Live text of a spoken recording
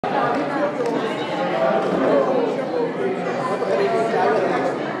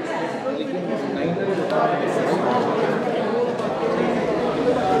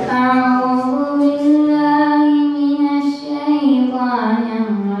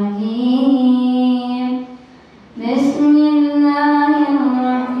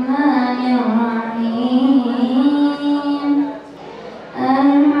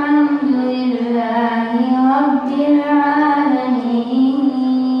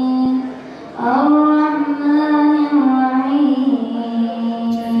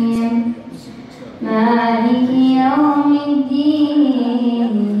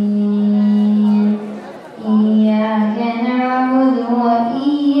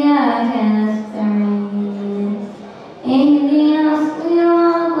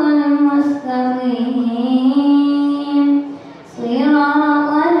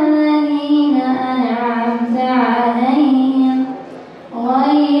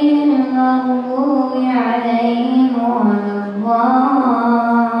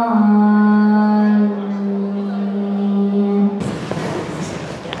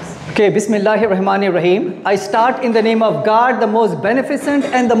Okay, Bismillahirrahmanirrahim. I start in the name of God, the most beneficent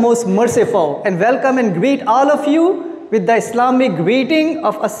and the most merciful, and welcome and greet all of you with the Islamic greeting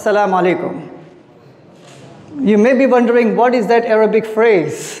of Assalamu alaikum. You may be wondering, what is that Arabic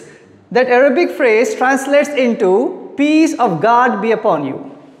phrase? That Arabic phrase translates into peace of God be upon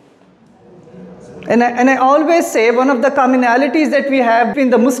you. And I always say one of the commonalities that we have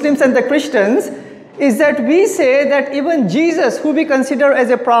between the Muslims and the Christians is that we say that even Jesus, who we consider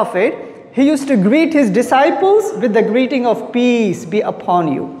as a prophet, he used to greet his disciples with the greeting of peace be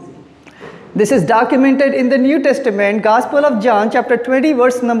upon you. This is documented in the New Testament, Gospel of John, chapter 20,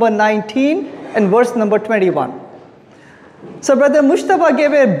 verse number 19 and verse number 21. So Brother Mustafa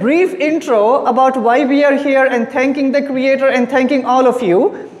gave a brief intro about why we are here and thanking the Creator and thanking all of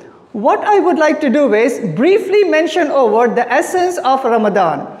you. What I would like to do is briefly mention over the essence of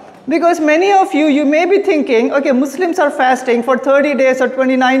Ramadan. Because many of you, you may be thinking, okay, Muslims are fasting for 30 days or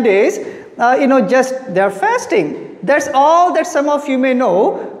 29 days, just they're fasting. That's all that some of you may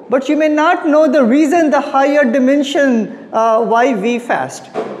know, but you may not know the reason, the higher dimension why we fast.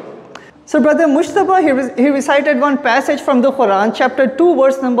 So Brother Mustafa, he recited one passage from the Quran, chapter 2,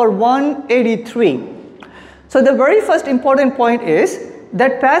 verse number 183. So the very first important point is,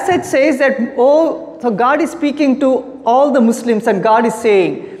 that passage says that, so God is speaking to all the Muslims and God is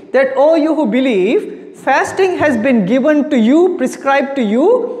saying, that, oh, you who believe, fasting has been given to you, prescribed to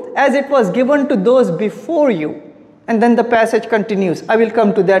you, as it was given to those before you. And then the passage continues. I will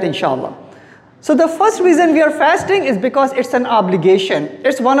come to that, inshallah. So the first reason we are fasting is because it's an obligation.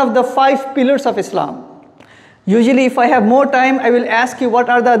 It's one of the 5 pillars of Islam. Usually, if I have more time, I will ask you what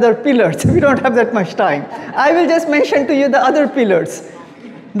are the other pillars. We don't have that much time. I will just mention to you the other pillars.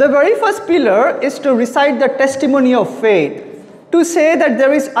 The very first pillar is to recite the testimony of faith. To say that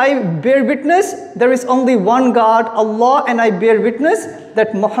I bear witness, there is only one God, Allah, and I bear witness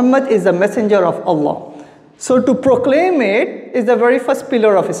that Muhammad is the messenger of Allah. So to proclaim it is the very first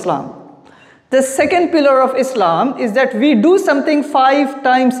pillar of Islam. The second pillar of Islam is that we do something 5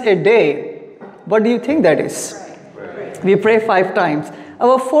 times a day. What do you think that is? We pray 5 times.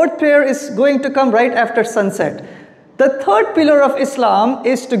 Our 4th prayer is going to come right after sunset. The third pillar of Islam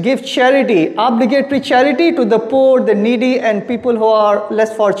is to give charity, obligatory charity to the poor, the needy, and people who are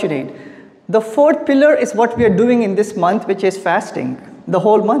less fortunate. The 4th pillar is what we are doing in this month, which is fasting, the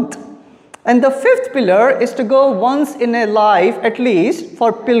whole month. And the 5th pillar is to go once in a life, at least,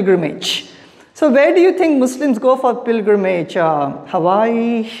 for pilgrimage. So where do you think Muslims go for pilgrimage?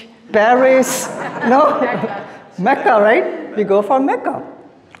 Hawaii, Paris? No? Mecca, right? We go for Mecca.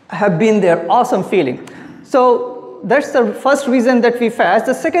 I have been there, awesome feeling. So that's the first reason that we fast.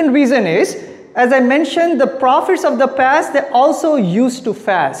 The second reason is, as I mentioned, the prophets of the past, they also used to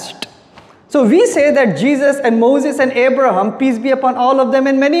fast. So we say that Jesus and Moses and Abraham, peace be upon all of them,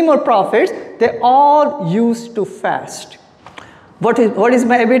 and many more prophets, they all used to fast. What is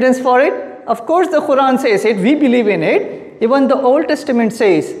my evidence for it? Of course, the Quran says it. We believe in it. Even the Old Testament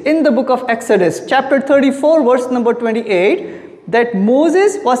says in the book of Exodus, chapter 34, verse number 28, that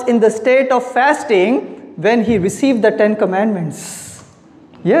Moses was in the state of fasting when he received the 10 commandments.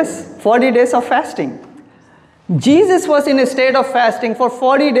 Yes, 40 days of fasting. Jesus was in a state of fasting for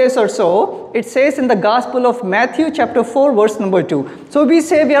 40 days or so. It says in the Gospel of Matthew, chapter 4, verse number 2. So we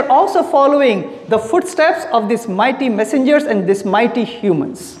say we are also following the footsteps of these mighty messengers and these mighty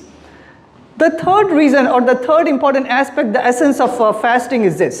humans. The third reason, or the third important aspect, the essence of fasting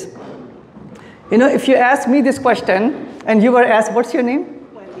is this. If you ask me this question, and you were asked, what's your name?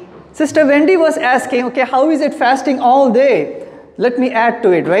 Sister Wendy was asking, okay, how is it fasting all day? Let me add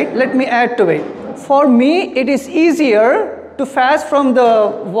to it, right? Let me add to it. For me, it is easier to fast from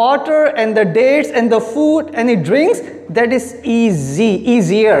the water and the dates and the food, any drinks, that is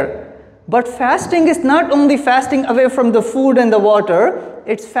easier. But fasting is not only fasting away from the food and the water,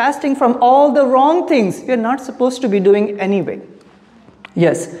 it's fasting from all the wrong things we are not supposed to be doing anyway.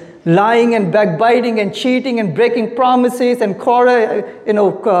 Yes, lying and backbiting and cheating and breaking promises and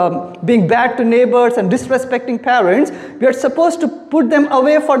being bad to neighbors and disrespecting parents, we are supposed to put them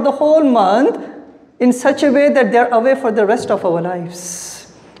away for the whole month in such a way that they are away for the rest of our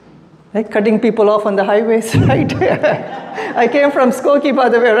lives. Like cutting people off on the highways, right? I came from Skokie, by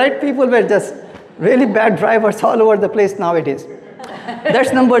the way, right? People were just really bad drivers all over the place nowadays.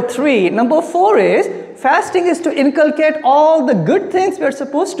 That's number 3. Number 4 is, fasting is to inculcate all the good things we are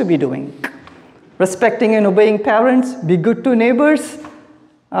supposed to be doing. Respecting and obeying parents, be good to neighbors,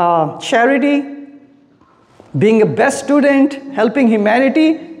 charity, being a best student, helping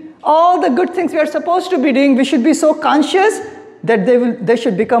humanity, all the good things we are supposed to be doing, we should be so conscious that they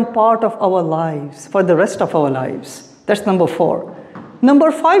should become part of our lives for the rest of our lives. That's number 4.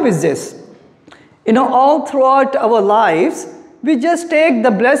 Number 5 is this. All throughout our lives, we just take the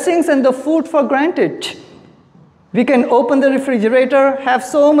blessings and the food for granted. We can open the refrigerator, have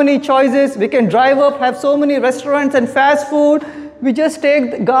so many choices. We can drive up, have so many restaurants and fast food. We just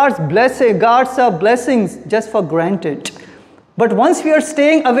take God's blessings just for granted. But once we are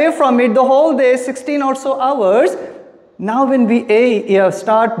staying away from it the whole day, 16 or so hours, now when we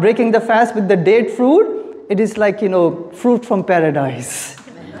start breaking the fast with the date fruit, it is like, fruit from paradise,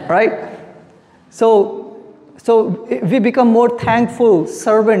 right? So we become more thankful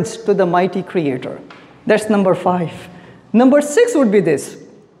servants to the mighty Creator. That's number 5. Number 6 would be this.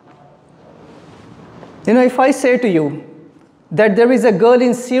 If I say to you that there is a girl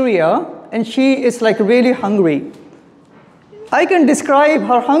in Syria and she is like really hungry, I can describe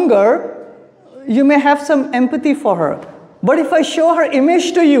her hunger. You may have some empathy for her. But if I show her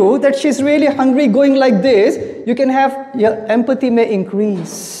image to you that she's really hungry going like this, you can have, your empathy may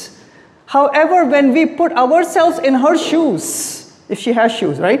increase. However, when we put ourselves in her shoes, if she has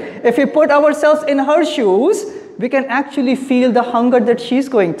shoes, right? If we put ourselves in her shoes, we can actually feel the hunger that she's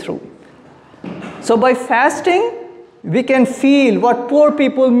going through. So by fasting, we can feel what poor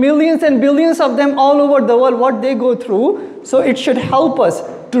people, millions and billions of them all over the world, what they go through. So it should help us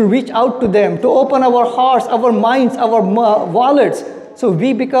to reach out to them, to open our hearts, our minds, our wallets, so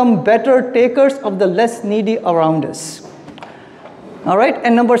we become better takers of the less needy around us. All right,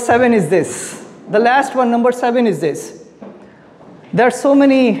 and number 7 is this. The last one, number 7 is this. There are so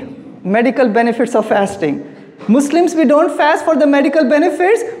many medical benefits of fasting. Muslims, we don't fast for the medical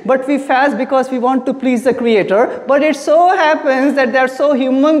benefits, but we fast because we want to please the Creator. But it so happens that there are so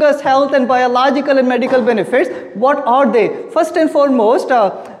humongous health and biological and medical benefits. What are they? First and foremost,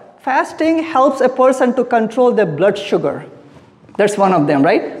 fasting helps a person to control their blood sugar. That's one of them,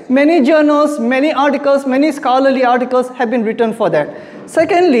 right? Many journals, many articles, many scholarly articles have been written for that.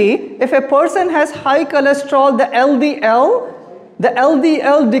 Secondly, if a person has high cholesterol, the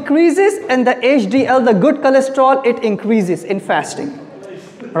LDL decreases and the HDL, the good cholesterol, it increases in fasting,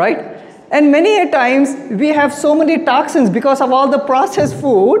 right? And many a times we have so many toxins because of all the processed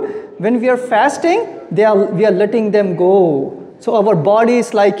food. When we are fasting, we are letting them go. So our body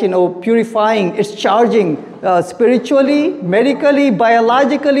is like, purifying, it's charging spiritually, medically,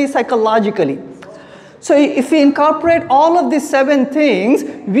 biologically, psychologically. So if we incorporate all of these 7 things,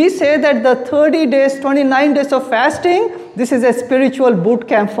 we say that the 30 days, 29 days of fasting, this is a spiritual boot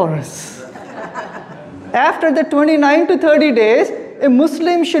camp for us. After the 29 to 30 days, a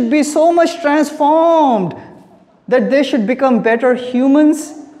Muslim should be so much transformed that they should become better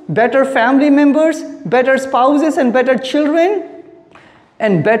humans, better family members, better spouses and better children,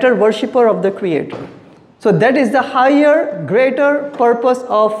 and better worshipper of the Creator. So that is the higher, greater purpose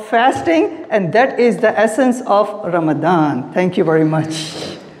of fasting, and that is the essence of Ramadan. Thank you very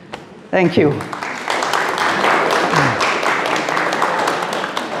much. Thank you.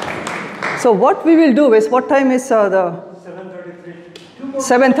 So what we will do is, what time is the?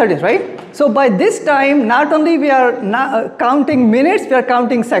 7:30, right? So by this time, not only we are counting minutes, we are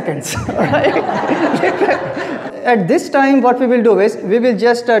counting seconds, right? At this time, what we will do is, we will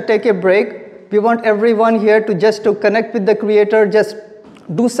just take a break. We want everyone here to just to connect with the Creator, just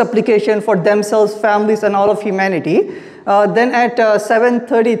do supplication for themselves, families, and all of humanity. Then at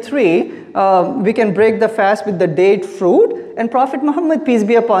 7:33, we can break the fast with the date fruit. And Prophet Muhammad, peace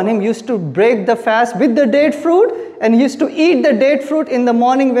be upon him, used to break the fast with the date fruit and used to eat the date fruit in the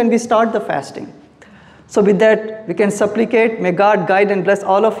morning when we start the fasting. So with that, we can supplicate. May God guide and bless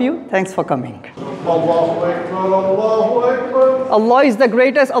all of you. Thanks for coming. Allahu Akbar, Allahu Akbar. Allah is the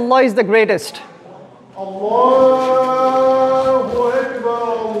greatest. Allah is the greatest. Allah.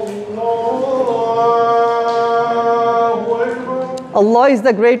 Allah is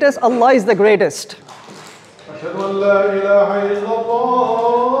the greatest, Allah is the greatest. أشهد أن لا إله إلا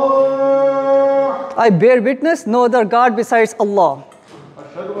الله. I bear witness, no other God besides Allah.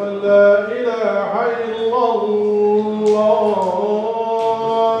 أشهد أن لا إله إلا الله.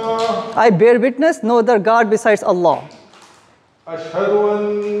 I bear witness, no other God besides Allah. أشهد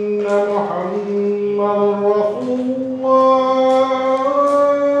أن محمد رسول الله.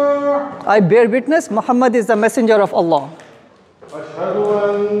 I bear witness, Muhammad is the messenger of Allah. أشهد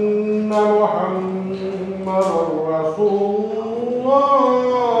أن محمد رسول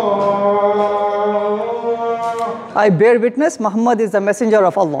الله. I bear witness, Muhammad is the messenger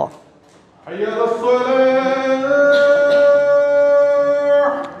of Allah. حي على الصلاة.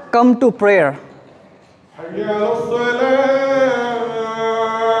 Come to prayer. حي على الصلاة.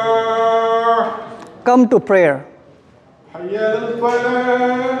 Come to prayer. حي على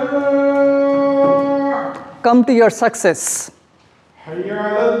الفلاح. Come to your success. حي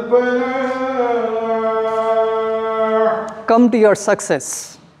على الفلاح. Come to your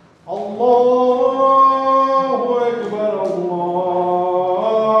success. الله أكبر الله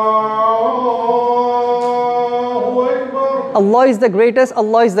أكبر. Allah is the greatest,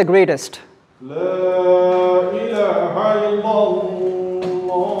 Allah is the greatest. لا إله إلا الله.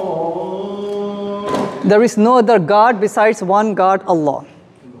 There is no other God besides one God, Allah.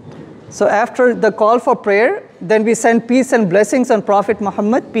 So after the call for prayer, then we send peace and blessings on Prophet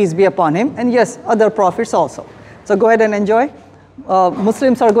Muhammad, peace be upon him, and yes, other prophets also. So go ahead and enjoy.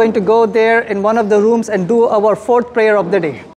 Muslims are going to go there in one of the rooms and do our fourth prayer of the day.